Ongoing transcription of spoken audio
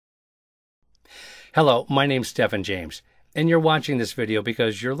Hello, my name's Steffan James, and you're watching this video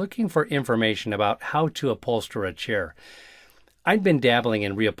because you're looking for information about how to upholster a chair. I'd been dabbling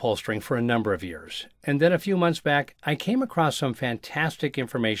in reupholstering for a number of years, and then a few months back, I came across some fantastic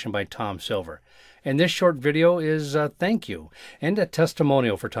information by Tom Silver. And this short video is a thank you and a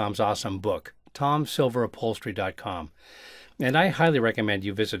testimonial for Tom's awesome book, TomSilverUpholstery.com. And I highly recommend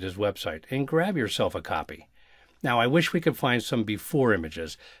you visit his website and grab yourself a copy. Now, I wish we could find some before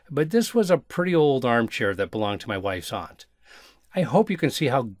images, but this was a pretty old armchair that belonged to my wife's aunt. I hope you can see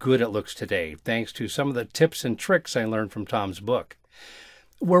how good it looks today, thanks to some of the tips and tricks I learned from Tom's book.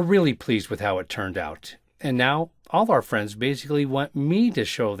 We're really pleased with how it turned out, and now all our friends basically want me to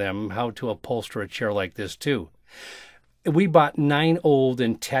show them how to upholster a chair like this too. We bought 9 old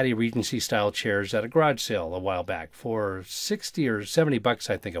and tatty Regency-style chairs at a garage sale a while back for 60 or 70 bucks,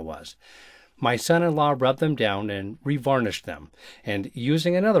 I think it was. My son-in-law rubbed them down and revarnished them, and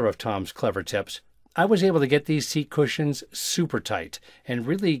using another of Tom's clever tips, I was able to get these seat cushions super tight and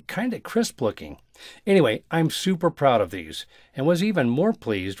really kind of crisp looking. Anyway, I'm super proud of these, and was even more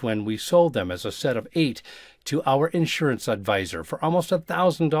pleased when we sold them as a set of 8 to our insurance advisor for almost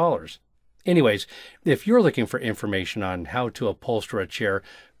 $1,000. Anyways, if you're looking for information on how to upholster a chair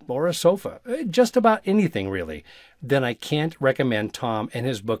or a sofa, just about anything really, then I can't recommend Tom and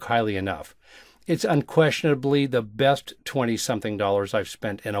his book highly enough. It's unquestionably the best 20-something dollars I've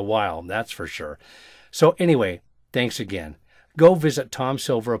spent in a while, that's for sure. So anyway, thanks again. Go visit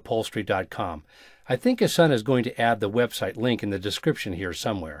TomSilverUpholstery.com. I think his son is going to add the website link in the description here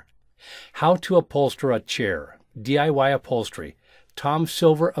somewhere. How to upholster a chair, DIY upholstery,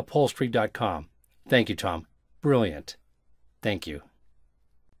 TomSilverUpholstery.com. Thank you, Tom. Brilliant. Thank you.